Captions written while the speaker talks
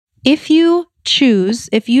if you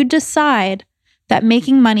decide that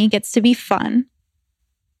making money gets to be fun,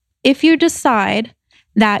 if you decide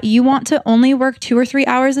that you want to only work 2 or 3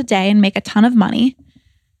 hours a day and make a ton of money,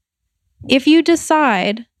 if you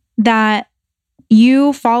decide that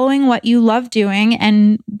you following what you love doing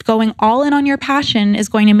and going all in on your passion is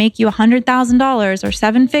going to make you $100,000 or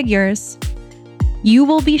 7 figures, you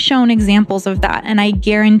will be shown examples of that, and I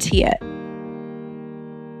guarantee it.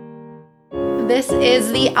 This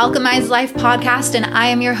is the Alchemized Life podcast, and I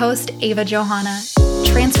am your host, Ava Johanna,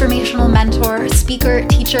 transformational mentor, speaker,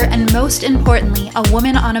 teacher, and most importantly, a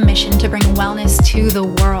woman on a mission to bring wellness to the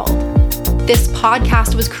world. This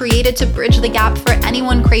podcast was created to bridge the gap for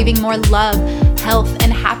anyone craving more love, health,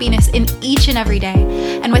 and happiness in each and every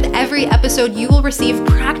day. And with every episode, you will receive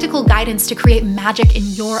practical guidance to create magic in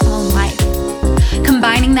your own life.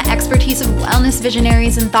 Combining the expertise of wellness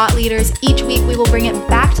visionaries and thought leaders, each week we will bring it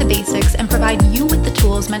back to basics and provide you with the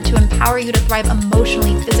tools meant to empower you to thrive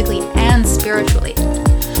emotionally, physically, and spiritually.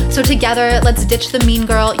 So together, let's ditch the mean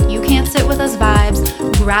girl, you can't sit with us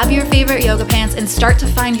vibes, grab your favorite yoga pants, and start to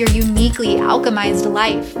find your uniquely alchemized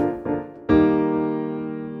life.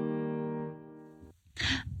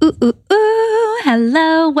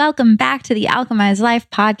 Hello, welcome back to the Alchemized Life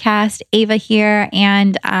podcast. Ava here,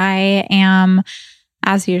 and I am,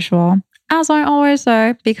 as usual, as I always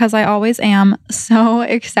say, because I always am, so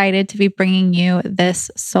excited to be bringing you this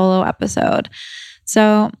solo episode.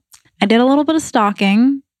 So I did a little bit of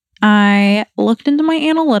stalking. I looked into my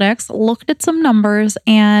analytics, looked at some numbers,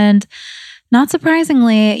 and not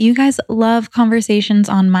surprisingly, you guys love conversations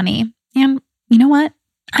on money. And you know what?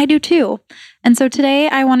 I do too. And so today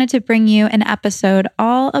I wanted to bring you an episode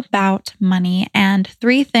all about money and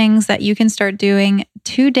 3 things that you can start doing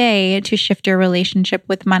today to shift your relationship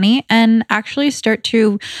with money and actually start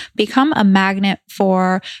to become a magnet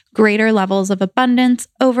for greater levels of abundance,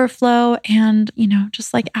 overflow, and,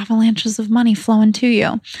 just like avalanches of money flowing to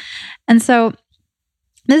you. And so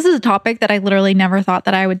this is a topic that I literally never thought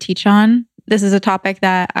that I would teach on. This is a topic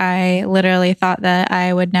that I literally thought that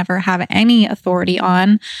I would never have any authority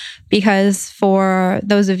on, because for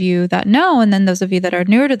those of you that know, and then those of you that are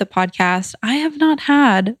newer to the podcast, I have not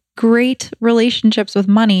had great relationships with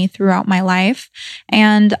money throughout my life.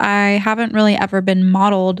 And I haven't really ever been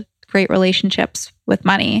modeled great relationships with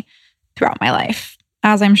money throughout my life,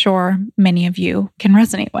 as I'm sure many of you can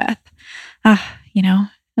resonate with.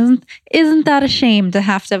 Isn't that a shame to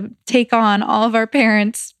have to take on all of our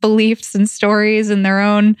parents' beliefs and stories and their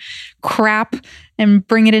own crap and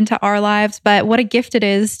bring it into our lives? But what a gift it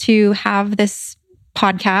is to have this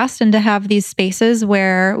podcast and to have these spaces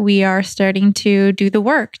where we are starting to do the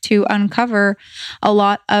work to uncover a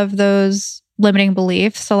lot of those limiting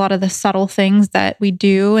beliefs, a lot of the subtle things that we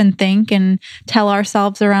do and think and tell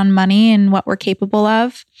ourselves around money and what we're capable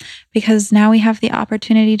of, because now we have the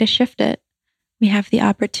opportunity to shift it. We have the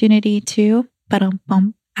opportunity to alchemize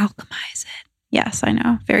it. Yes, I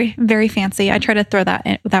know. Very, very fancy. I try to throw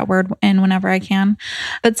that word in whenever I can.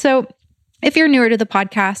 But so if you're newer to the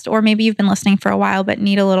podcast, or maybe you've been listening for a while but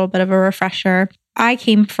need a little bit of a refresher, I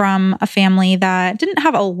came from a family that didn't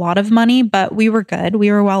have a lot of money, but we were good.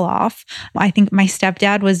 We were well off. I think my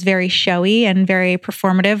stepdad was very showy and very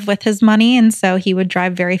performative with his money. And so he would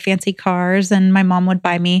drive very fancy cars, and my mom would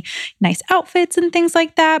buy me nice outfits and things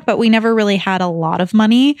like that. But we never really had a lot of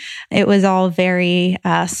money. It was all very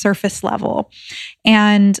surface level.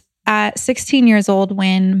 And at 16 years old,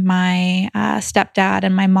 when my stepdad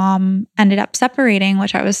and my mom ended up separating,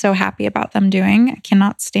 which I was so happy about them doing. I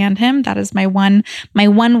cannot stand him. That is my one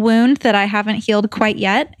wound that I haven't healed quite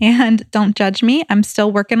yet. And don't judge me. I'm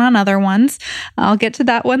still working on other ones. I'll get to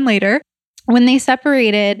that one later. When they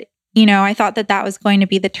separated, I thought that was going to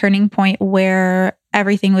be the turning point where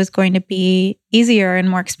everything was going to be easier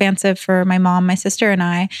and more expansive for my mom, my sister, and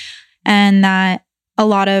I. And that a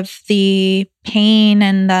lot of the pain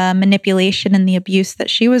and the manipulation and the abuse that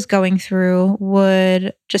she was going through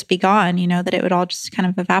would just be gone, that it would all just kind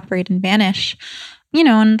of evaporate and vanish,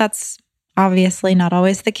 and that's obviously not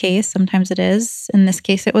always the case. Sometimes it is. In this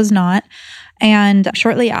case, it was not. And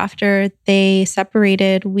shortly after they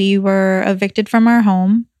separated, we were evicted from our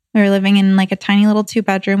home. We were living in like a tiny little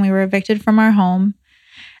 2-bedroom. We were evicted from our home.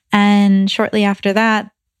 And shortly after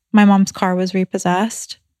that, my mom's car was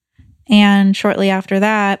repossessed. And shortly after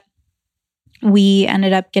that, we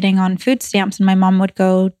ended up getting on food stamps, and my mom would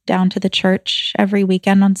go down to the church every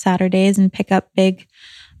weekend on Saturdays and pick up big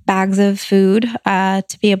bags of food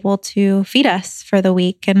to be able to feed us for the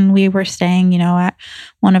week. And we were staying, at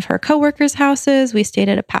one of her coworkers' houses. We stayed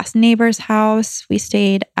at a past neighbor's house. We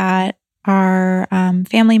stayed at our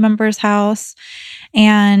family member's house.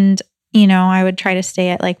 And I would try to stay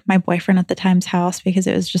at like my boyfriend at the time's house because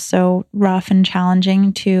it was just so rough and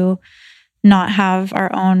challenging to not have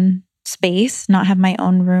our own space, not have my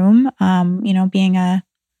own room, being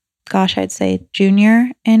I'd say junior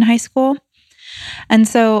in high school. And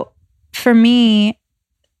so for me,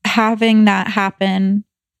 having that happen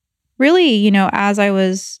really, as I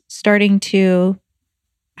was starting to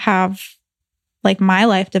have like my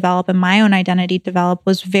life develop and my own identity develop,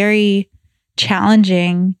 was very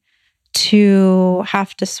challenging to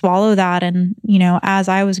have to swallow that. And, as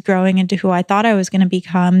I was growing into who I thought I was going to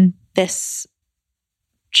become, this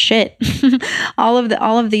shit, all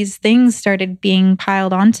of these things started being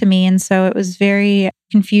piled onto me. And so it was very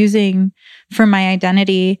confusing for my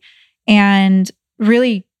identity and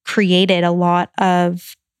really created a lot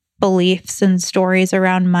of beliefs and stories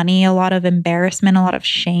around money, a lot of embarrassment, a lot of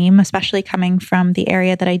shame, especially coming from the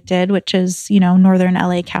area that I did, which is, northern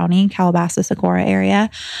LA County, Calabasas, Agoura area.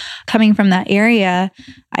 Coming from that area,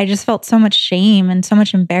 I just felt so much shame and so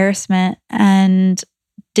much embarrassment and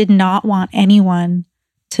did not want anyone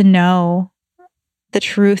to know the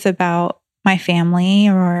truth about my family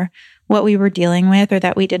or what we were dealing with or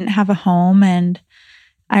that we didn't have a home. And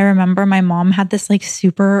I remember my mom had this like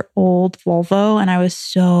super old Volvo and I was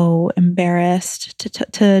so embarrassed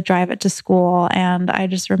to drive it to school. And I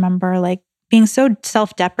just remember like being so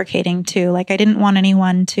self-deprecating too. Like I didn't want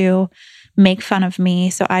anyone to make fun of me.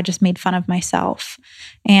 So I just made fun of myself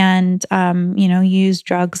and, used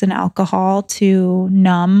drugs and alcohol to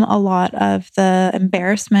numb a lot of the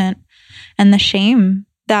embarrassment and the shame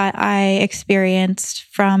that I experienced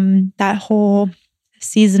from that whole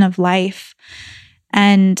season of life.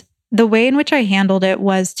 And the way in which I handled it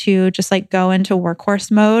was to just like go into workhorse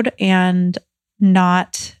mode and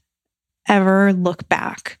not ever look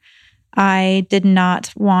back. I did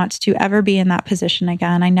not want to ever be in that position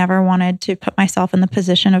again. I never wanted to put myself in the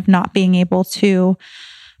position of not being able to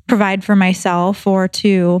provide for myself or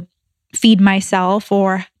to feed myself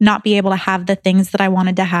or not be able to have the things that I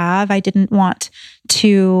wanted to have. I didn't want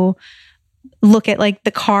to look at like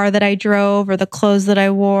the car that I drove or the clothes that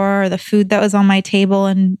I wore or the food that was on my table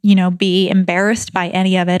and, be embarrassed by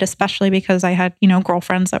any of it, especially because I had,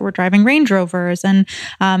 girlfriends that were driving Range Rovers and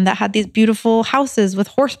that had these beautiful houses with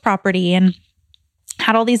horse property and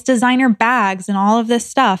had all these designer bags and all of this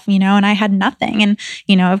stuff, and I had nothing. And,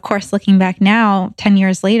 of course, looking back now, 10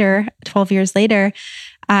 years later, 12 years later,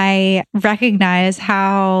 I recognize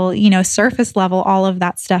how, surface level all of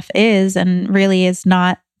that stuff is and really is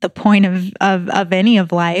not the point of any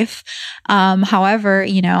of life. However,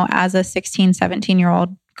 as a 16,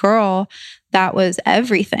 17-year-old girl, that was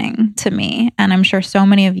everything to me. And I'm sure so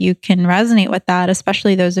many of you can resonate with that,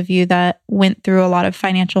 especially those of you that went through a lot of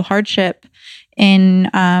financial hardship in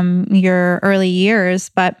your early years.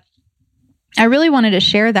 But I really wanted to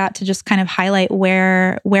share that to just kind of highlight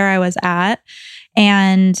where I was at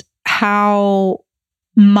and how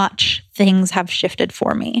much things have shifted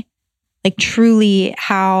for me. Like truly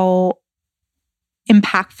how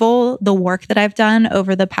impactful the work that I've done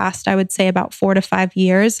over the past, I would say about 4 to 5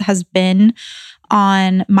 years has been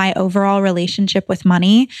on my overall relationship with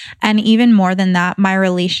money. And even more than that, my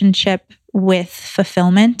relationship with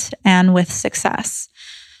fulfillment and with success.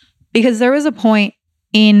 Because there was a point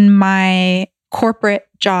in my corporate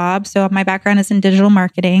job. So my background is in digital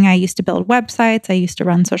marketing. I used to build websites. I used to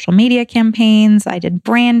run social media campaigns. I did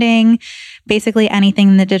branding, basically anything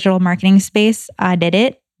in the digital marketing space. I did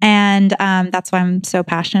it. And that's why I'm so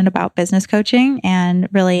passionate about business coaching and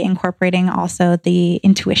really incorporating also the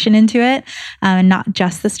intuition into it and not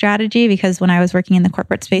just the strategy, because when I was working in the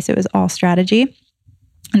corporate space, it was all strategy.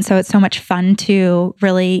 And so it's so much fun to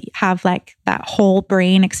really have like that whole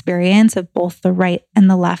brain experience of both the right and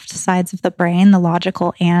the left sides of the brain, the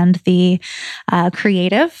logical and the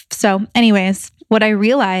creative. So anyways, what I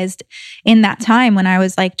realized in that time when I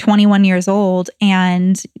was like 21 years old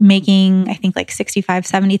and making, I think like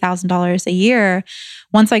 $65,000, $70,000 a year,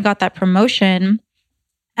 once I got that promotion,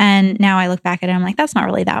 and now I look back at it, I'm like, that's not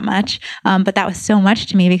really that much. But that was so much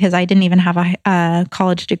to me because I didn't even have a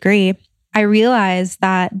college degree. I realized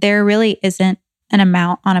that there really isn't an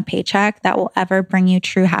amount on a paycheck that will ever bring you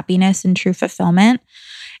true happiness and true fulfillment.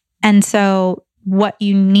 And so what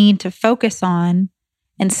you need to focus on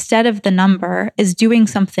instead of the number is doing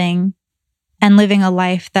something and living a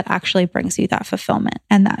life that actually brings you that fulfillment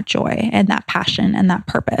and that joy and that passion and that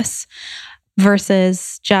purpose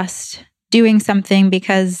versus just doing something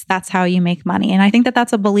because that's how you make money. And I think that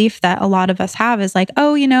that's a belief that a lot of us have is like,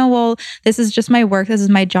 oh, well, this is just my work. This is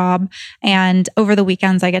my job. And over the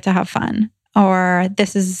weekends, I get to have fun. or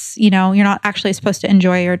this is, you're not actually supposed to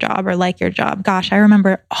enjoy your job or like your job. Gosh, I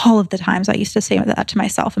remember all of the times I used to say that to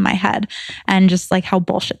myself in my head, and just like how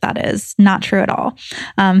bullshit that is. Not true at all.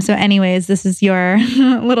 So anyways, this is your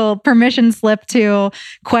little permission slip to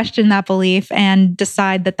question that belief and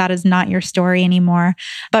decide that that is not your story anymore.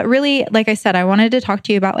 But really, like I said, I wanted to talk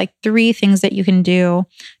to you about like 3 things that you can do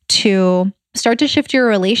to start to shift your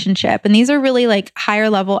relationship. And these are really like higher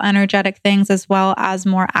level energetic things, as well as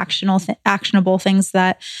more actionable things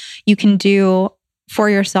that you can do for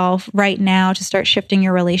yourself right now to start shifting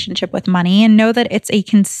your relationship with money. And know that it's a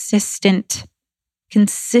consistent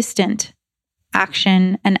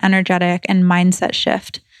action and energetic and mindset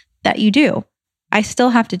shift that you do. I still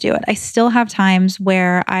have to do it. I still have times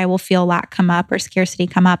where I will feel lack come up or scarcity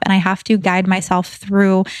come up, and I have to guide myself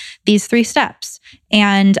through these 3 steps.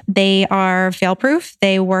 And they are fail-proof.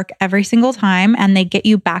 They work every single time, and they get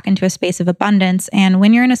you back into a space of abundance. And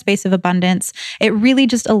when you're in a space of abundance, it really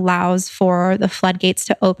just allows for the floodgates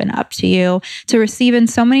to open up to you to receive in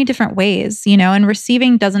so many different ways, and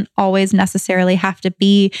receiving doesn't always necessarily have to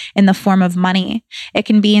be in the form of money. It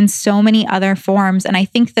can be in so many other forms. And I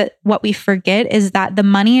think that what we forget is that the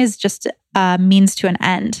money is just a means to an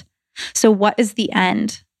end. So what is the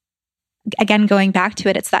end? Again, going back to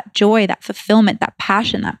it, it's that joy, that fulfillment, that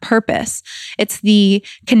passion, that purpose. It's the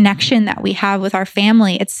connection that we have with our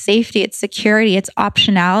family. It's safety, it's security, it's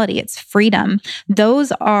optionality, it's freedom.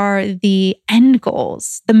 Those are the end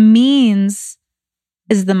goals. The means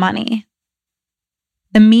is the money.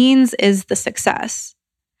 The means is the success.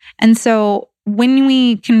 And so when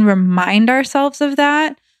we can remind ourselves of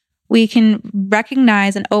that, we can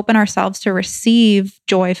recognize and open ourselves to receive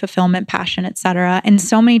joy, fulfillment, passion, etc., in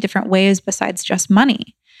so many different ways besides just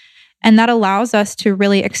money. And that allows us to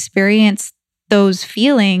really experience those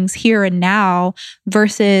feelings here and now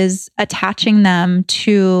versus attaching them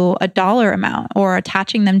to a dollar amount or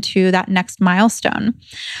attaching them to that next milestone.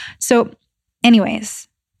 So anyways,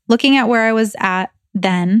 looking at where I was at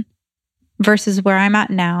then versus where I'm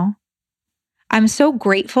at now, I'm so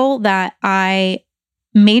grateful that I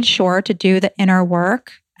made sure to do the inner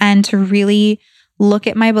work and to really look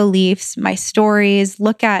at my beliefs, my stories,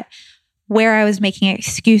 look at where I was making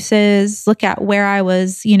excuses, look at where I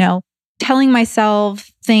was, telling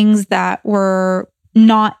myself things that were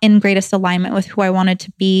not in greatest alignment with who I wanted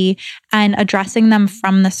to be, and addressing them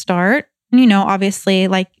from the start. Obviously,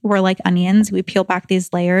 like we're like onions, we peel back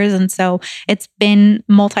these layers. And so it's been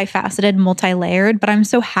multifaceted, multi-layered, but I'm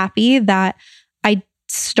so happy that I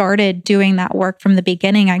started doing that work from the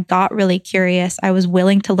beginning. I got really curious. I was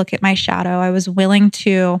willing to look at my shadow. I was willing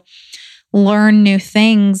to learn new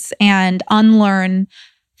things and unlearn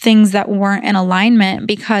things that weren't in alignment,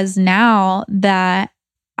 because now that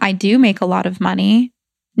I do make a lot of money,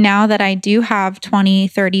 now that I do have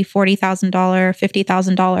 $20,000, $30,000, $40,000,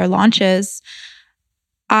 $50,000 launches,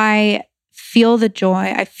 I feel the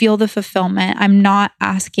joy. I feel the fulfillment. I'm not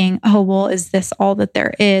asking, oh, well, is this all that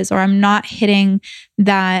there is? Or I'm not hitting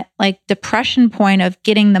that like depression point of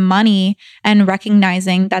getting the money and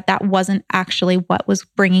recognizing that that wasn't actually what was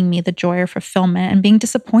bringing me the joy or fulfillment, and being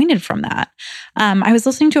disappointed from that. I was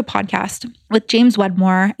listening to a podcast with James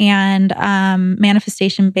Wedmore and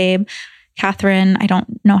Manifestation Babe, Catherine. I don't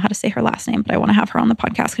know how to say her last name, but I want to have her on the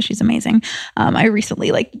podcast because she's amazing. I recently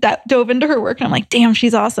dove into her work, and I'm like, damn,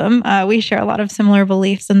 she's awesome. We share a lot of similar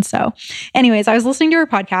beliefs. And so anyways, I was listening to her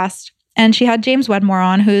podcast, and she had James Wedmore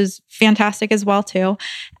on, who's fantastic as well too.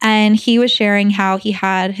 And he was sharing how he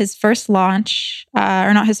had his first launch,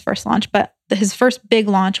 or not his first launch, but his first big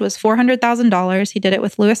launch was $400,000. He did it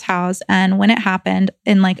with Lewis Howes. And when it happened,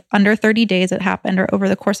 in like under 30 days it happened, or over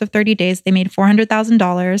the course of 30 days, they made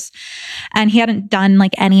 $400,000. And he hadn't done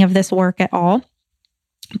like any of this work at all.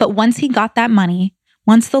 But once he got that money,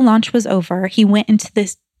 once the launch was over, he went into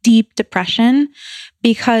this deep depression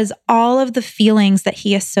because all of the feelings that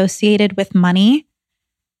he associated with money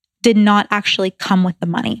did not actually come with the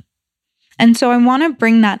money. And so I want to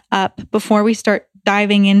bring that up before we start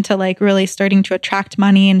diving into like really starting to attract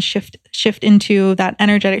money and shift into that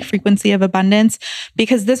energetic frequency of abundance,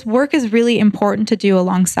 because this work is really important to do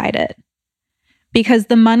alongside it. Because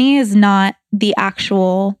the money is not the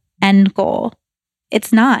actual end goal.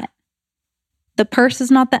 It's not. The purse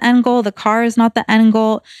is not the end goal. The car is not the end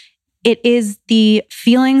goal. It is the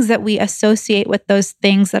feelings that we associate with those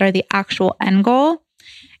things that are the actual end goal.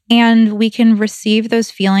 And we can receive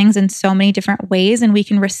those feelings in so many different ways, and we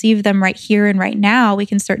can receive them right here and right now. We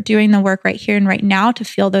can start doing the work right here and right now to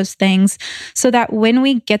feel those things, so that when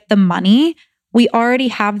we get the money, we already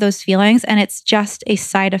have those feelings, and it's just a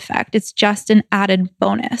side effect. It's just an added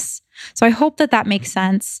bonus. So I hope that that makes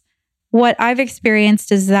sense. What I've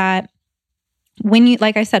experienced is that when you,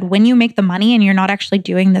 like I said, when you make the money and you're not actually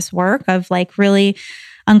doing this work of like really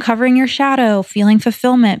uncovering your shadow, feeling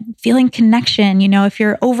fulfillment, feeling connection, if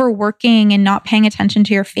you're overworking and not paying attention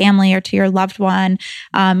to your family or to your loved one,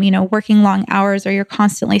 working long hours, or you're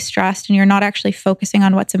constantly stressed and you're not actually focusing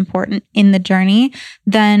on what's important in the journey,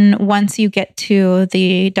 then once you get to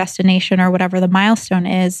the destination or whatever the milestone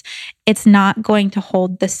is, it's not going to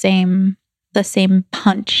hold the same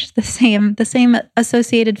punch, the same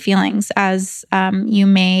associated feelings as you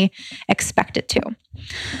may expect it to.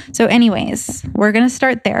 So anyways, we're going to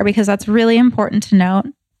start there because that's really important to note,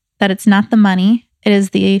 that it's not the money. It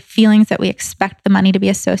is the feelings that we expect the money to be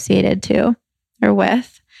associated to or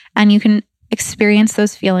with. And you can experience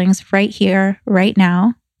those feelings right here, right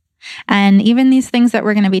now. And even these things that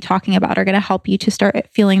we're going to be talking about are going to help you to start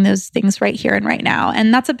feeling those things right here and right now.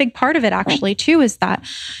 And that's a big part of it actually too, is that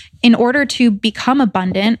in order to become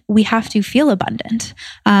abundant, we have to feel abundant.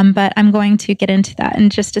 But I'm going to get into that in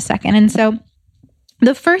just a second. And so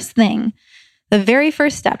the first thing, the very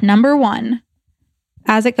first step, number one,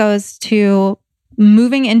 as it goes to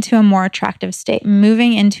moving into a more attractive state,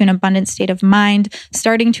 moving into an abundant state of mind,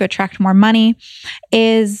 starting to attract more money,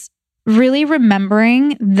 is really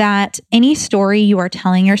remembering that any story you are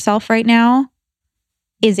telling yourself right now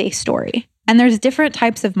is a story. And there's different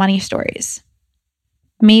types of money stories.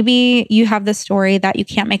 Maybe you have the story that you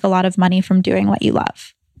can't make a lot of money from doing what you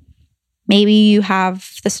love. Maybe you have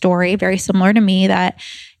the story, very similar to me, that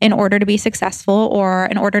in order to be successful or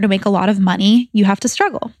in order to make a lot of money, you have to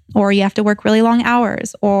struggle, or you have to work really long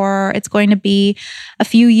hours, or it's going to be a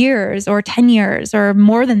few years or 10 years or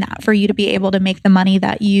more than that for you to be able to make the money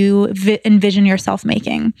that you envision yourself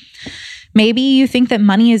making. Maybe you think that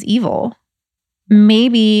money is evil.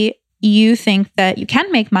 Maybe you think that you can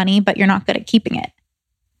make money, but you're not good at keeping it.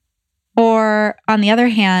 Or on the other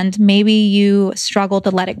hand, maybe you struggle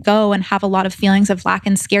to let it go and have a lot of feelings of lack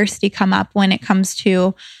and scarcity come up when it comes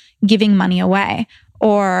to giving money away,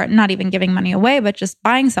 or not even giving money away, but just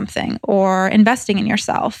buying something or investing in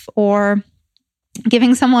yourself, or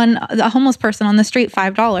giving someone, a homeless person on the street,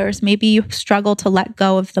 $5. Maybe you struggle to let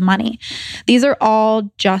go of the money. These are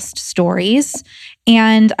all just stories.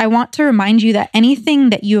 And I want to remind you that anything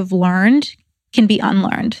that you have learned can be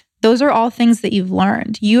unlearned. Those are all things that you've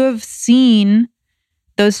learned. You have seen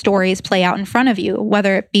those stories play out in front of you,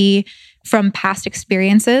 whether it be from past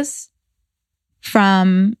experiences,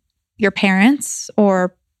 from your parents,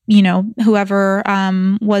 or, whoever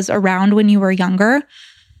was around when you were younger.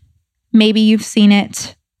 Maybe you've seen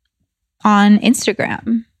it on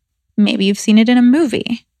Instagram. Maybe you've seen it in a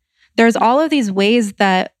movie. There's all of these ways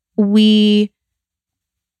that we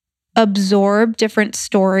absorb different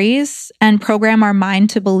stories and program our mind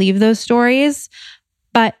to believe those stories,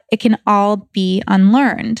 but it can all be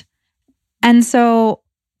unlearned. And so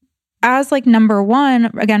as like number one,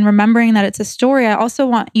 again, remembering that it's a story, I also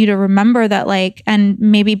want you to remember that and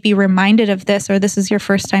maybe be reminded of this, or this is your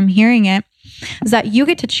first time hearing it, is that you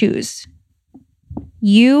get to choose.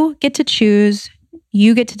 You get to choose,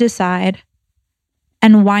 you get to decide,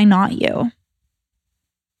 and why not you?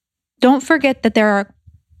 Don't forget that there are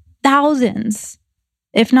thousands,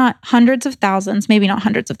 if not hundreds of thousands, maybe not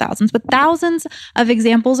hundreds of thousands, but thousands of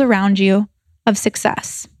examples around you of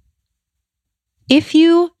success. If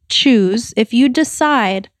you choose, if you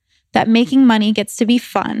decide that making money gets to be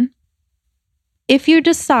fun, if you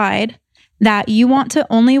decide that you want to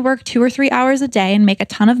only work 2 or 3 hours a day and make a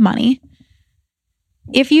ton of money,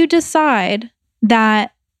 if you decide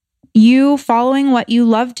that you following what you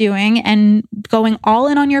love doing and going all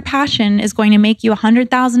in on your passion is going to make you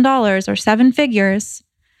 $100,000 or 7 figures,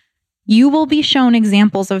 you will be shown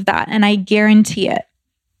examples of that. And I guarantee it.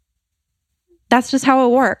 That's just how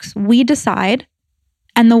it works. We decide,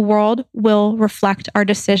 and the world will reflect our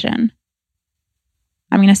decision.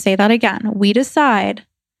 I'm going to say that again. We decide,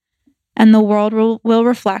 and the world will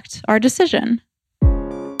reflect our decision.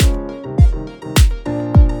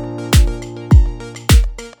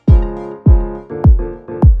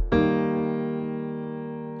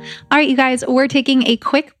 All right, you guys, we're taking a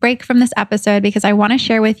quick break from this episode because I want to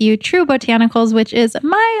share with you True Botanicals, which is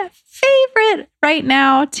my favorite right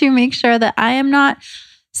now to make sure that I am not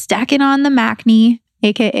stacking on the acne,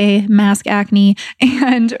 aka mask acne,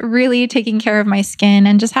 and really taking care of my skin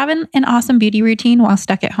and just having an awesome beauty routine while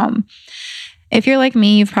stuck at home. If you're like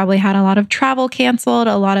me, you've probably had a lot of travel canceled,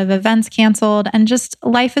 a lot of events canceled, and just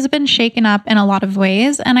life has been shaken up in a lot of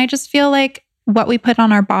ways. And I just feel like what we put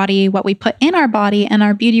on our body, what we put in our body, and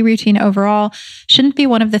our beauty routine overall shouldn't be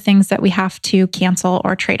one of the things that we have to cancel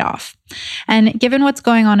or trade off. And given what's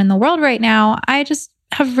going on in the world right now, I just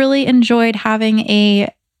have really enjoyed having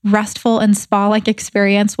a restful and spa-like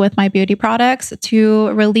experience with my beauty products to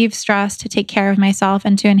relieve stress, to take care of myself,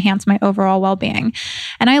 and to enhance my overall well-being.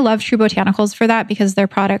 And I love True Botanicals for that because their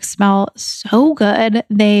products smell so good,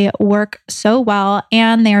 they work so well,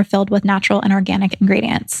 and they are filled with natural and organic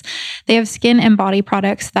ingredients. They have skin and body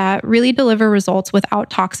products that really deliver results without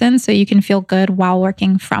toxins, so you can feel good while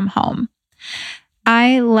working from home.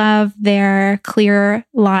 I love their clear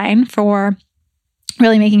line for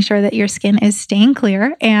really making sure that your skin is staying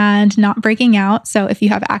clear and not breaking out. So if you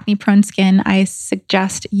have acne prone skin, I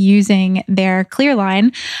suggest using their clear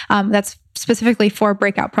line. That's specifically for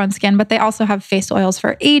breakout prone skin, but they also have face oils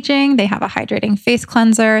for aging. They have a hydrating face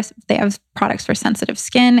cleanser. They have products for sensitive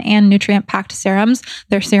skin and nutrient packed serums.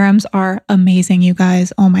 Their serums are amazing, you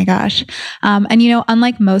guys. Oh my gosh. And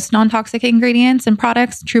unlike most non-toxic ingredients and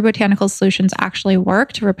products, True Botanicals solutions actually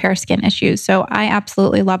work to repair skin issues. So I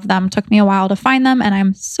absolutely love them. Took me a while to find them, and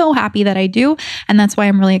I'm so happy that I do. And that's why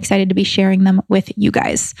I'm really excited to be sharing them with you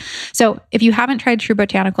guys. So if you haven't tried True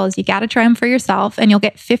Botanicals, you got to try them for yourself, and you'll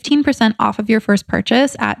get 15% off of your first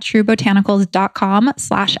purchase at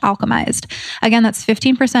truebotanicals.com/alchemized. Again, that's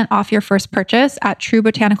 15% off your first purchase at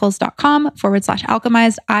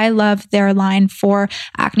truebotanicals.com/alchemized. I love their line for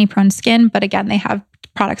acne prone skin, but again, they have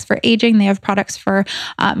products for aging. They have products for,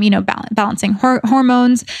 balancing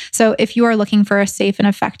hormones. So if you are looking for a safe and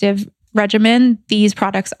effective regimen, these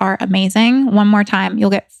products are amazing. One more time,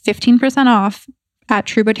 you'll get 15% off at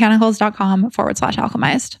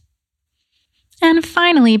truebotanicals.com/alchemized. And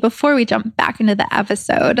finally, before we jump back into the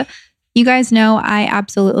episode, you guys know I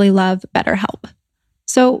absolutely love BetterHelp.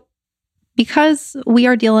 So because we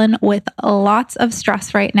are dealing with lots of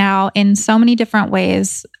stress right now in so many different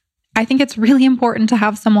ways, I think it's really important to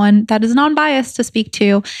have someone that is non-biased to speak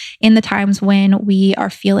to in the times when we are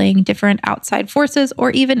feeling different outside forces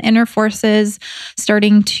or even inner forces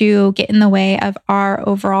starting to get in the way of our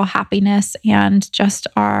overall happiness and just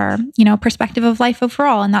our, perspective of life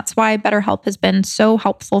overall. And that's why BetterHelp has been so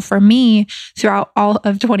helpful for me throughout all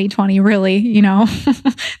of 2020, really,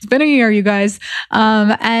 it's been a year, you guys.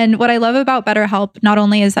 And what I love about BetterHelp, not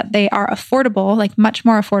only is that they are affordable, like much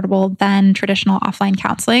more affordable than traditional offline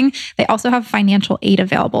counseling, they also have financial aid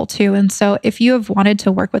available too. And so if you have wanted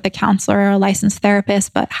to work with a counselor or a licensed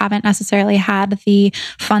therapist, but haven't necessarily had the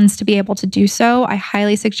funds to be able to do so, I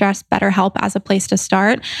highly suggest BetterHelp as a place to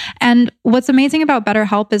start. And what's amazing about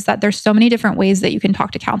BetterHelp is that there's so many different ways that you can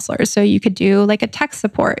talk to counselors. So you could do like a text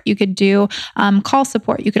support, you could do call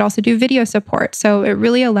support, you could also do video support. So it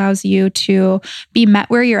really allows you to be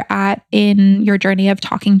met where you're at in your journey of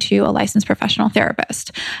talking to a licensed professional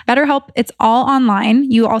therapist. BetterHelp, it's all online.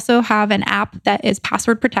 You also have an app that is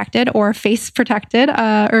password protected or face protected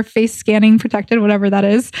or face scanning protected, whatever that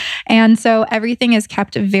is. And so everything is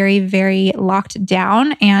kept very, very locked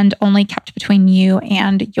down and only kept between you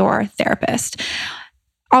and your therapist.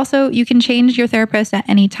 Also, you can change your therapist at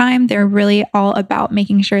any time. They're really all about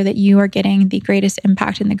making sure that you are getting the greatest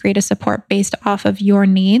impact and the greatest support based off of your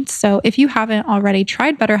needs. So if you haven't already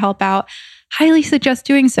tried BetterHelp out, highly suggest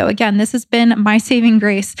doing so. Again, this has been my saving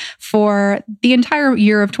grace for the entire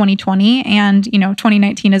year of 2020 and,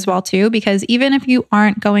 2019 as well too, because even if you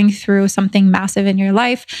aren't going through something massive in your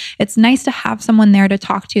life, it's nice to have someone there to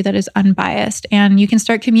talk to that is unbiased, and you can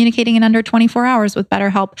start communicating in under 24 hours with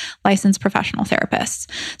BetterHelp licensed professional therapists.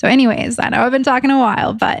 So anyways, I know I've been talking a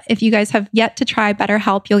while, but if you guys have yet to try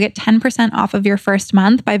BetterHelp, you'll get 10% off of your first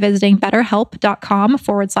month by visiting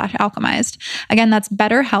betterhelp.com/alchemized. Again, that's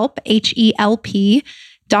BetterHelp,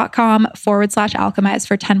 HELP.com/alchemized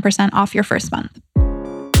for 10% off your first month.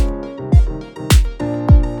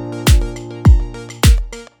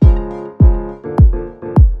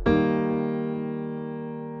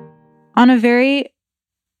 On a very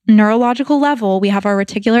neurological level, we have our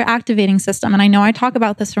reticular activating system. And I know I talk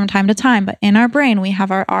about this from time to time, but in our brain, we have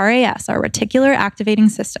our RAS, our reticular activating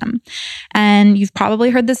system. And you've probably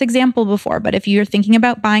heard this example before, but if you're thinking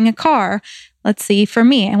about buying a car, let's see, for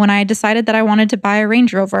me, and when I decided that I wanted to buy a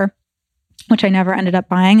Range Rover, which I never ended up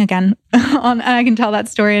buying, again, I can tell that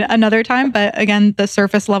story another time, but again, the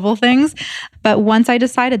surface level things. But once I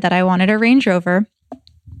decided that I wanted a Range Rover,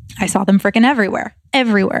 I saw them freaking everywhere.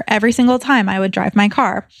 Every single time I would drive my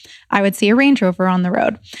car, I would see a Range Rover on the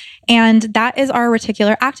road. And that is our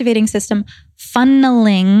reticular activating system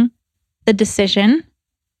funneling the decision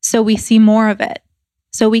so we see more of it.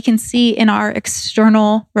 So we can see in our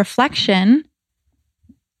external reflection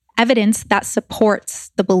evidence that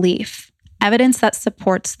supports the belief, evidence that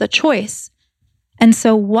supports the choice. And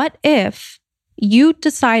so what if you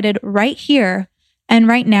decided right here and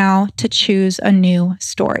right now to choose a new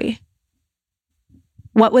story?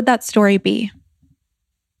 What would that story be?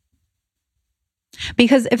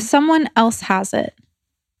 Because if someone else has it,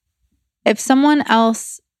 if someone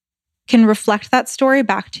else can reflect that story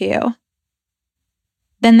back to you,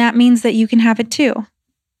 then that means that you can have it too.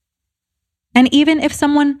 And even if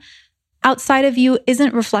someone outside of you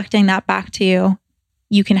isn't reflecting that back to you,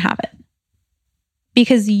 you can have it.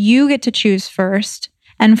 Because you get to choose first,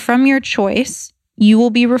 and from your choice, you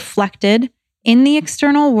will be reflected in the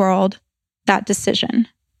external world that decision.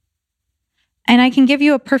 And I can give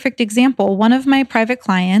you a perfect example. One of my private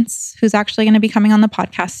clients, who's actually going to be coming on the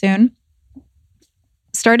podcast soon,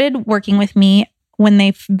 started working with me when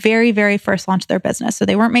they very, very first launched their business. So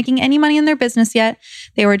they weren't making any money in their business yet.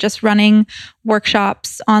 They were just running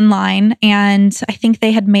workshops online. And I think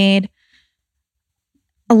they had made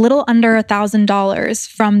a little under $1,000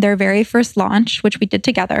 from their very first launch, which we did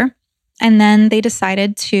together. And then they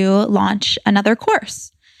decided to launch another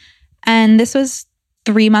course. And this was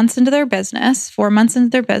 3 months into their business, 4 months into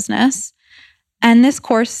their business. And this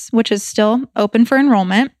course, which is still open for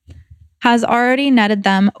enrollment, has already netted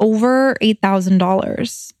them over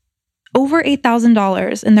 $8,000. Over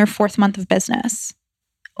 $8,000 in their 4th month of business.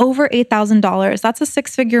 Over $8,000. That's a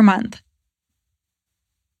 6-figure month.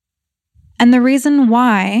 And the reason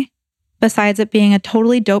why, besides it being a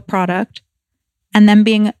totally dope product and them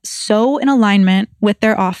being so in alignment with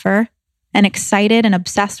their offer and excited and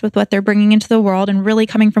obsessed with what they're bringing into the world and really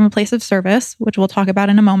coming from a place of service, which we'll talk about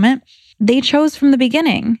in a moment, they chose from the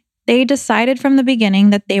beginning. They decided from the beginning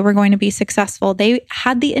that they were going to be successful. They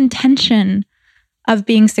had the intention of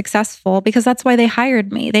being successful because that's why they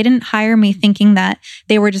hired me. They didn't hire me thinking that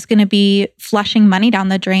they were just going to be flushing money down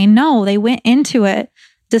the drain. No, they went into it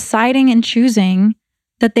deciding and choosing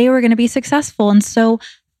that they were going to be successful. And so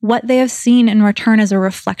what they have seen in return is a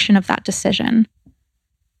reflection of that decision.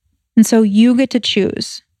 And so you get to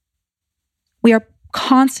choose. We are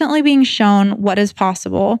constantly being shown what is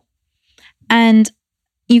possible. And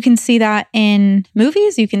you can see that in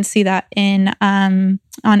movies. You can see that in on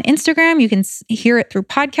Instagram. You can hear it through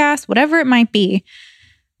podcasts, whatever it might be.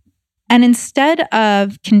 And instead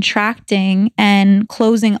of contracting and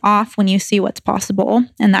closing off when you see what's possible,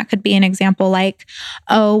 and that could be an example like,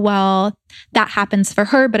 oh, well, that happens for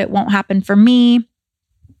her, but it won't happen for me.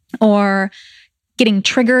 Or getting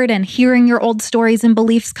triggered and hearing your old stories and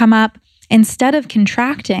beliefs come up. Instead of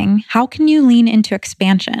contracting, how can you lean into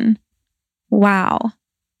expansion? Wow.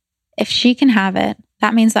 If she can have it,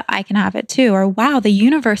 that means that I can have it too. Or wow, the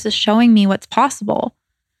universe is showing me what's possible.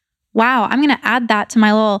 Wow, I'm going to add that to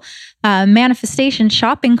my little manifestation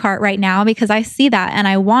shopping cart right now because I see that and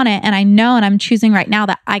I want it and I know and I'm choosing right now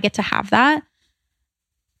that I get to have that.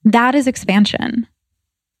 That is expansion.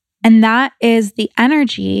 And that is the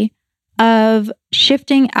energy of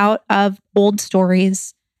shifting out of old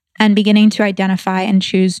stories and beginning to identify and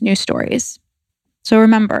choose new stories. So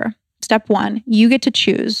remember, step 1, you get to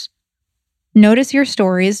choose. Notice your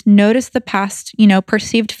stories, notice the past,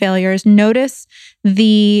 perceived failures, notice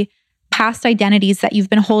the past identities that you've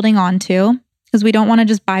been holding on to, because we don't want to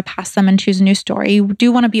just bypass them and choose a new story. You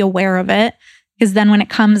do want to be aware of it, because then when it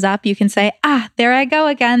comes up, you can say, there I go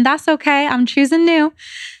again. That's okay. I'm choosing new.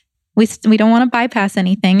 We don't want to bypass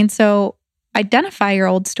anything. And so identify your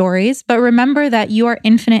old stories, but remember that you are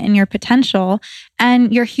infinite in your potential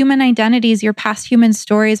and your human identities, your past human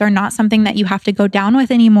stories are not something that you have to go down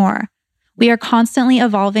with anymore. We are constantly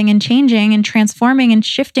evolving and changing and transforming and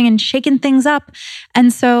shifting and shaking things up.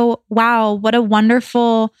 And so, wow, what a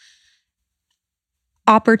wonderful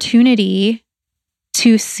opportunity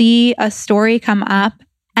to see a story come up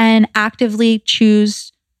and actively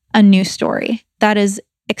choose a new story that is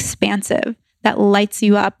expansive, that lights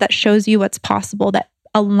you up, that shows you what's possible, that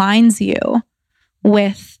aligns you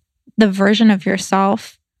with the version of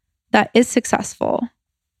yourself that is successful,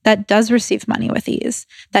 that does receive money with ease,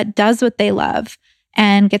 that does what they love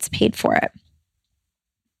and gets paid for it.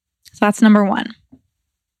 So that's number 1.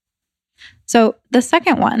 So the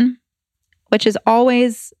second one, which is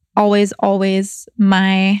always, always, always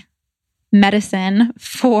my medicine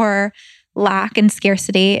for lack and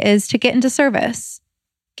scarcity, is to get into service.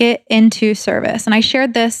 Get into service. And I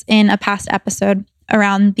shared this in a past episode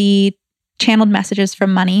around the channeled messages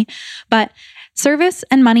from money, but service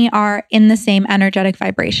and money are in the same energetic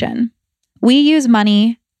vibration. We use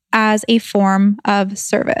money as a form of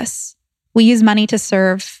service. We use money to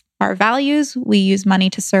serve our values. We use money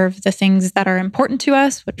to serve the things that are important to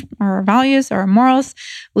us, which are our values, our morals.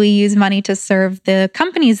 We use money to serve the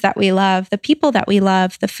companies that we love, the people that we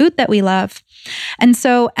love, the food that we love. And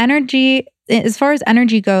so energy, as far as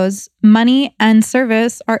energy goes, money and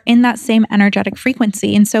service are in that same energetic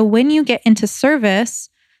frequency. And so when you get into service,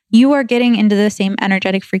 you are getting into the same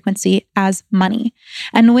energetic frequency as money.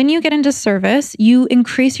 And when you get into service, you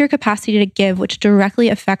increase your capacity to give, which directly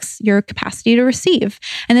affects your capacity to receive.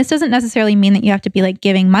 And this doesn't necessarily mean that you have to be like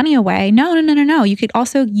giving money away. No. You could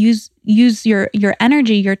also use your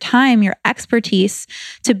energy, your time, your expertise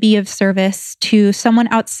to be of service to someone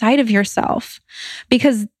outside of yourself,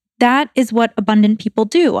 because that is what abundant people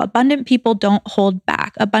do. Abundant people don't hold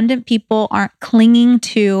back. Abundant people aren't clinging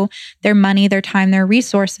to their money, their time, their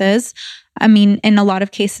resources. I mean, in a lot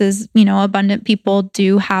of cases, abundant people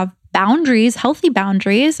do have boundaries, healthy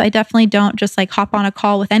boundaries. I definitely don't just like hop on a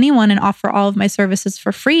call with anyone and offer all of my services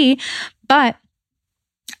for free. But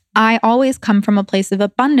I always come from a place of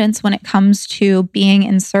abundance when it comes to being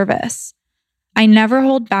in service. I never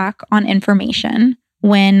hold back on information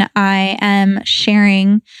when I am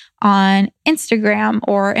sharing on Instagram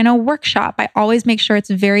or in a workshop. I always make sure it's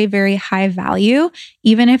very, very high value,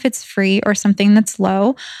 even if it's free or something that's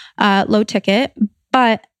low ticket.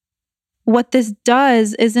 But what this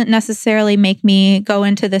does isn't necessarily make me go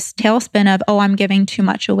into this tailspin of, I'm giving too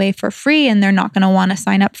much away for free and they're not going to want to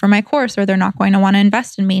sign up for my course or they're not going to want to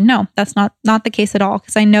invest in me. No, that's not the case at all,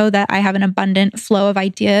 because I know that I have an abundant flow of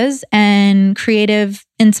ideas and creative,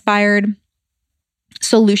 inspired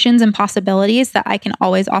solutions and possibilities that I can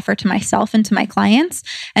always offer to myself and to my clients.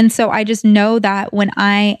 And so I just know that when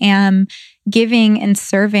I am giving and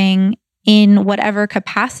serving in whatever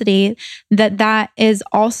capacity, that is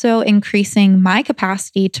also increasing my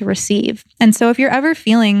capacity to receive. And so if you're ever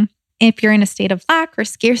feeling, if you're in a state of lack or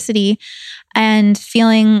scarcity and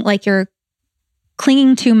feeling like you're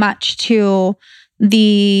clinging too much to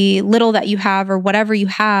the little that you have or whatever you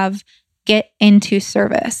have, get into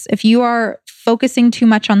service. If you are focusing too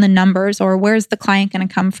much on the numbers or where's the client going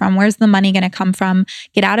to come from, where's the money going to come from,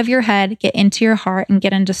 get out of your head, get into your heart, and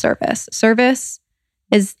get into service. Service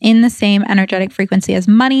is in the same energetic frequency as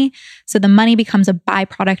money, so the money becomes a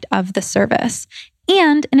byproduct of the service.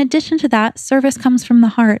 And in addition to that, service comes from the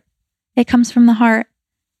heart. It comes from the heart,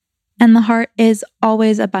 and the heart is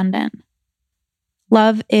always abundant.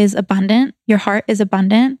 Love is abundant. Your heart is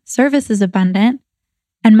abundant. Service is abundant.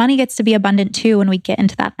 And money gets to be abundant too when we get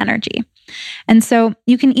into that energy. And so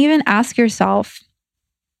you can even ask yourself,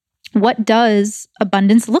 what does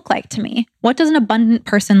abundance look like to me? What does an abundant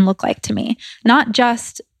person look like to me? Not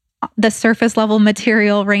just the surface level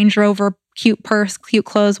material, Range Rover, cute purse, cute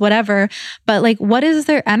clothes, whatever, but like, what is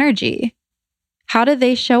their energy? How do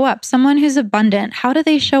they show up? Someone who's abundant, how do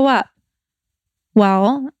they show up?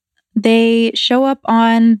 Well, they show up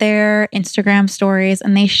on their Instagram stories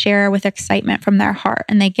and they share with excitement from their heart,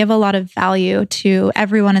 and they give a lot of value to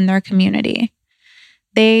everyone in their community.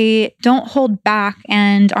 They don't hold back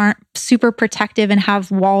and aren't super protective and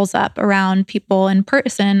have walls up around people in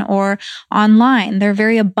person or online. They're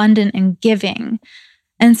very abundant and giving.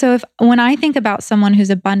 And so when I think about someone who's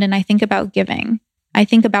abundant, I think about giving. I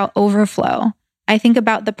think about overflow. I think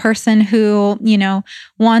about the person who,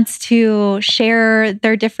 wants to share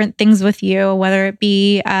their different things with you, whether it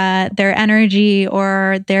be their energy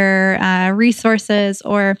or their resources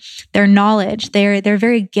or their knowledge. They're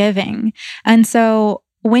very giving. And so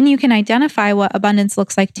when you can identify what abundance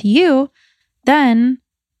looks like to you, then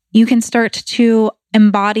you can start to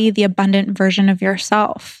embody the abundant version of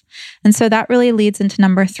yourself. And so that really leads into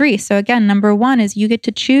number 3. So again, number 1 is you get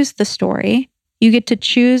to choose the story. You get to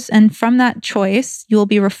choose, and from that choice, you will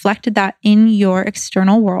be reflected that in your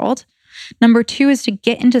external world. Number 2 is to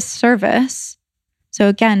get into service. So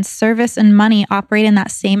again, service and money operate in that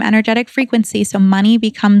same energetic frequency. So money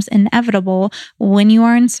becomes inevitable when you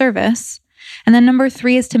are in service. And then number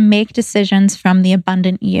 3 is to make decisions from the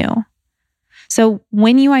abundant you. So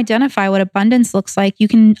when you identify what abundance looks like, you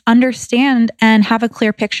can understand and have a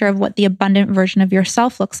clear picture of what the abundant version of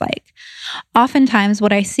yourself looks like. Oftentimes,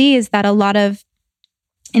 what I see is that a lot of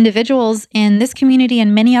individuals in this community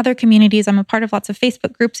and many other communities, I'm a part of lots of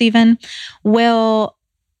Facebook groups even, will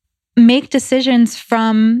make decisions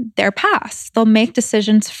from their past. They'll make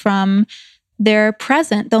decisions from their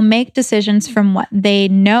present. They'll make decisions from what they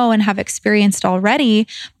know and have experienced already,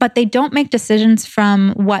 but they don't make decisions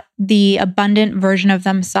from what the abundant version of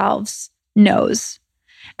themselves knows.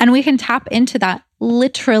 And we can tap into that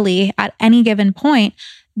literally at any given point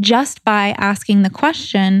just by asking the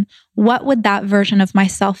question, what would that version of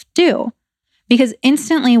myself do? Because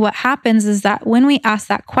instantly what happens is that when we ask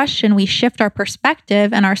that question, we shift our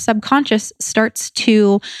perspective and our subconscious starts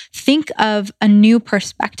to think of a new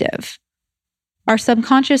perspective. Our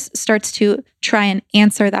subconscious starts to try and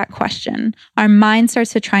answer that question. Our mind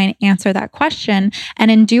starts to try and answer that question. And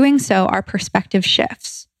in doing so, our perspective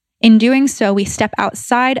shifts. In doing so, we step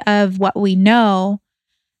outside of what we know,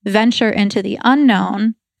 venture into the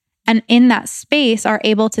unknown, And in that space are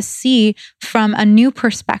able to see from a new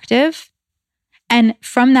perspective. And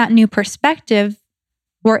from that new perspective,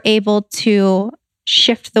 we're able to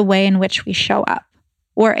shift the way in which we show up.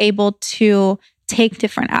 We're able to take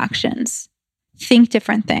different actions, think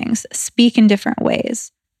different things, speak in different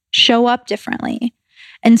ways, show up differently.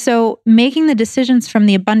 And so making the decisions from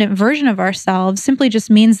the abundant version of ourselves simply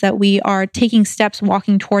just means that we are taking steps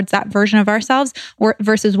walking towards that version of ourselves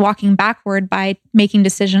versus walking backward by making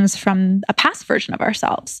decisions from a past version of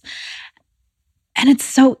ourselves. And it's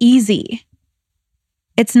so easy.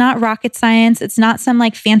 It's not rocket science. It's not some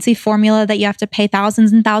like fancy formula that you have to pay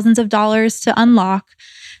thousands and thousands of dollars to unlock.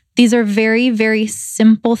 These are very, very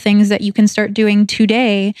simple things that you can start doing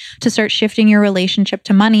today to start shifting your relationship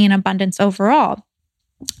to money and abundance overall.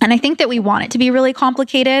 And I think that we want it to be really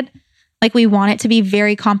complicated. Like we want it to be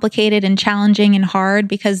very complicated and challenging and hard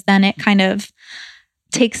because then it kind of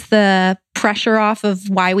takes the pressure off of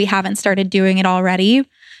why we haven't started doing it already.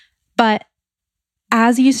 But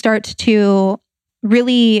as you start to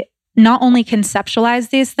really not only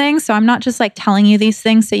conceptualize these things, so I'm not just like telling you these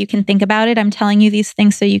things so you can think about it, I'm telling you these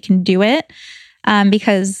things so you can do it,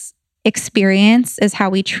 because experience is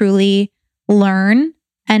how we truly learn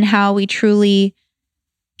and how we truly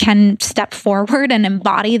can step forward and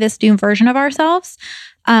embody this new version of ourselves.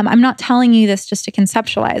 I'm not telling you this just to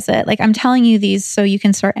conceptualize it. Like I'm telling you these so you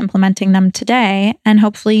can start implementing them today, and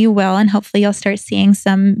hopefully you will, and hopefully you'll start seeing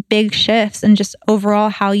some big shifts in just overall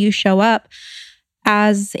how you show up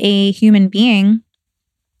as a human being.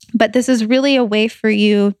 But this is really a way for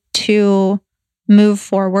you to move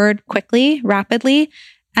forward quickly, rapidly,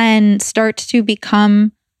 and start to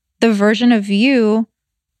become the version of you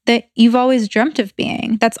that you've always dreamt of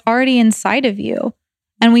being, that's already inside of you.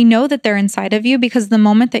 And we know that they're inside of you because the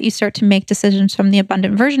moment that you start to make decisions from the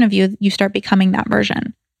abundant version of you, you start becoming that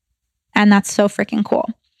version. And that's so freaking cool.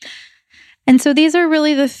 And so these are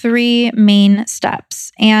really the three main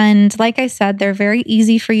steps. And like I said, they're very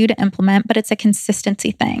easy for you to implement, but it's a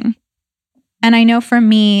consistency thing. And I know for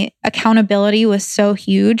me, accountability was so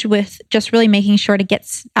huge with just really making sure to get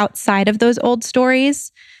outside of those old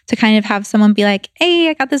stories, to kind of have someone be like, hey,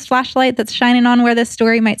 I got this flashlight that's shining on where this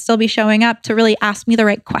story might still be showing up, to really ask me the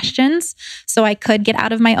right questions so I could get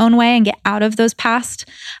out of my own way and get out of those past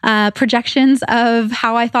projections of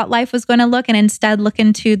how I thought life was going to look and instead look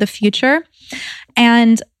into the future.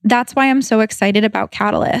 And that's why I'm so excited about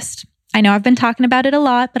Catalyst. I know I've been talking about it a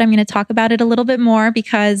lot, but I'm going to talk about it a little bit more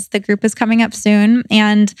because the group is coming up soon.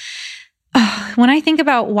 And when I think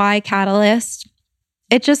about why Catalyst,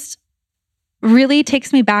 it just really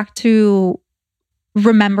takes me back to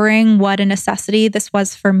remembering what a necessity this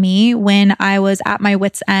was for me when I was at my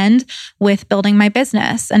wit's end with building my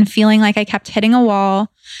business and feeling like I kept hitting a wall,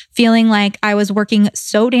 feeling like I was working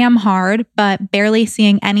so damn hard, but barely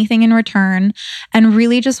seeing anything in return, and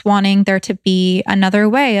really just wanting there to be another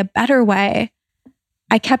way, a better way.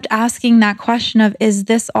 I kept asking that question of, is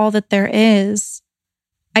this all that there is?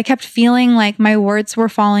 I kept feeling like my words were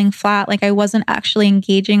falling flat, like I wasn't actually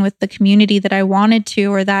engaging with the community that I wanted to,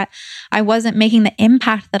 or that I wasn't making the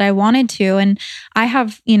impact that I wanted to. And I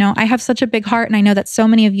have such a big heart, and I know that so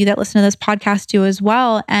many of you that listen to this podcast do as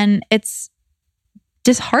well. And it's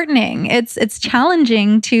disheartening. It's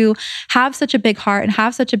challenging to have such a big heart and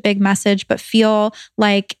have such a big message, but feel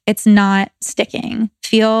like it's not sticking.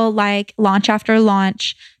 Feel like launch after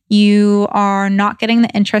launch, you are not getting the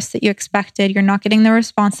interest that you expected. You're not getting the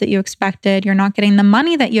response that you expected. You're not getting the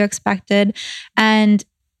money that you expected. And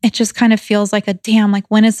it just kind of feels like like,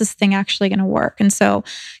 when is this thing actually going to work? And so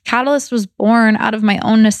Catalyst was born out of my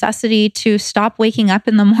own necessity to stop waking up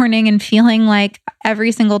in the morning and feeling like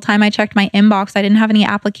every single time I checked my inbox, I didn't have any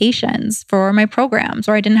applications for my programs,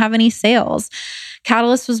 or I didn't have any sales.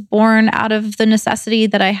 Catalyst was born out of the necessity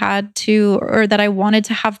that I had to, or that I wanted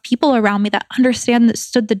to have people around me that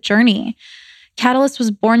understood the journey. Catalyst was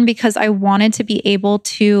born because I wanted to be able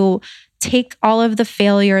to take all of the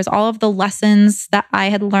failures, all of the lessons that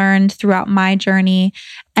I had learned throughout my journey,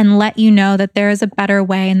 and let you know that there is a better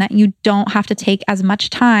way, and that you don't have to take as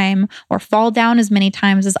much time or fall down as many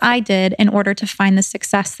times as I did in order to find the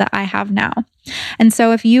success that I have now. And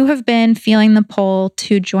so if you have been feeling the pull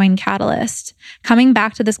to join Catalyst, coming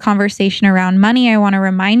back to this conversation around money, I want to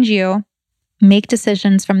remind you, make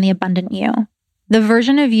decisions from the abundant you. The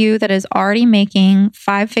version of you that is already making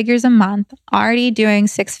 5 figures a month, already doing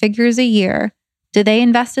 6 figures a year, do they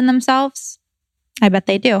invest in themselves? I bet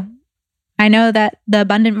they do. I know that the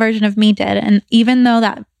abundant version of me did. And even though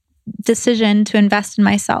that decision to invest in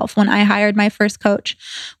myself when I hired my first coach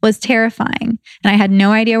was terrifying, and I had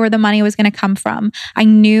no idea where the money was going to come from, I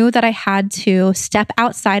knew that I had to step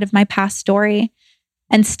outside of my past story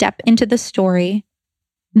and step into the story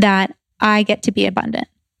that I get to be abundant.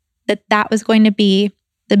 That was going to be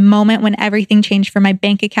the moment when everything changed for my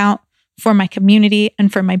bank account, for my community,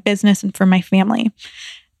 and for my business and for my family.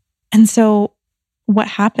 And so what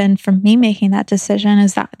happened from me making that decision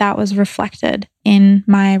is that was reflected in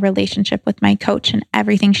my relationship with my coach, and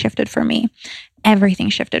everything shifted for me. Everything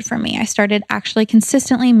shifted for me. I started actually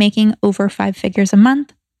consistently making over 5 figures a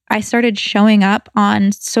month. I started showing up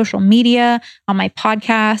on social media, on my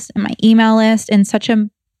podcast, and my email list in such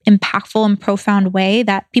an impactful and profound way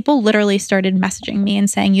that people literally started messaging me and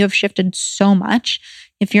saying, "You have shifted so much."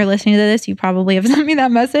 If you're listening to this, you probably have sent me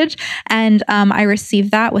that message. And I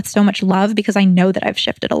received that with so much love because I know that I've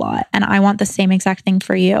shifted a lot. And I want the same exact thing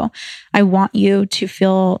for you. I want you to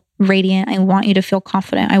feel radiant. I want you to feel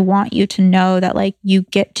confident. I want you to know that like you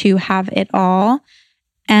get to have it all.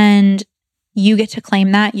 And you get to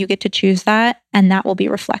claim that. You get to choose that. And that will be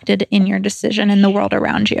reflected in your decision in the world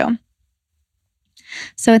around you.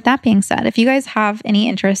 So with that being said, if you guys have any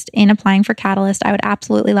interest in applying for Catalyst, I would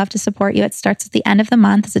absolutely love to support you. It starts at the end of the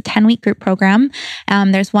month. It's a 10-week group program.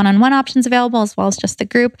 There's one-on-one options available as well as just the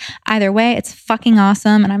group. Either way, it's fucking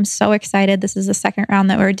awesome. And I'm so excited. This is the second round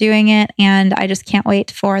that we're doing it. And I just can't wait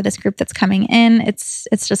for this group that's coming in. It's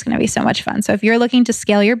just going to be so much fun. So if you're looking to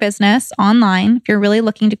scale your business online, if you're really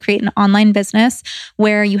looking to create an online business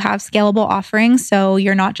where you have scalable offerings, so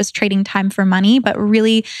you're not just trading time for money, but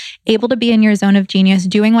really able to be in your zone of genius,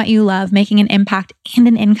 doing what you love, making an impact and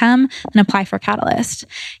an income, then apply for Catalyst.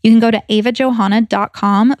 You can go to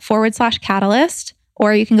avajohanna.com/catalyst,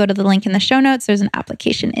 or you can go to the link in the show notes. There's an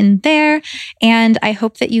application in there. And I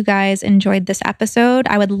hope that you guys enjoyed this episode.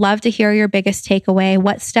 I would love to hear your biggest takeaway.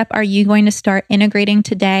 What step are you going to start integrating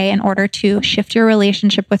today in order to shift your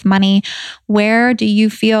relationship with money? Where do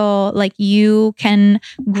you feel like you can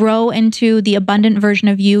grow into the abundant version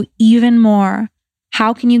of you even more?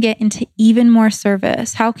 How can you get into even more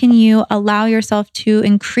service? How can you allow yourself to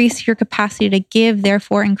increase your capacity to give,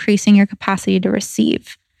 therefore increasing your capacity to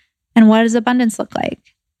receive? And what does abundance look like?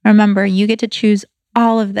 Remember, you get to choose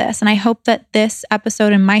all of this. And I hope that this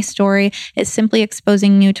episode and my story is simply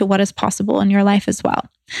exposing you to what is possible in your life as well.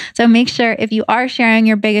 So make sure if you are sharing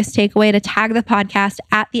your biggest takeaway to tag the podcast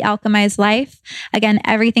at The Alchemized Life. Again,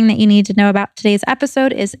 everything that you need to know about today's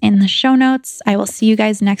episode is in the show notes. I will see you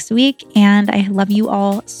guys next week. And I love you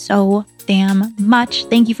all so damn much.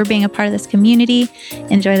 Thank you for being a part of this community.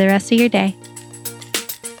 Enjoy the rest of your day.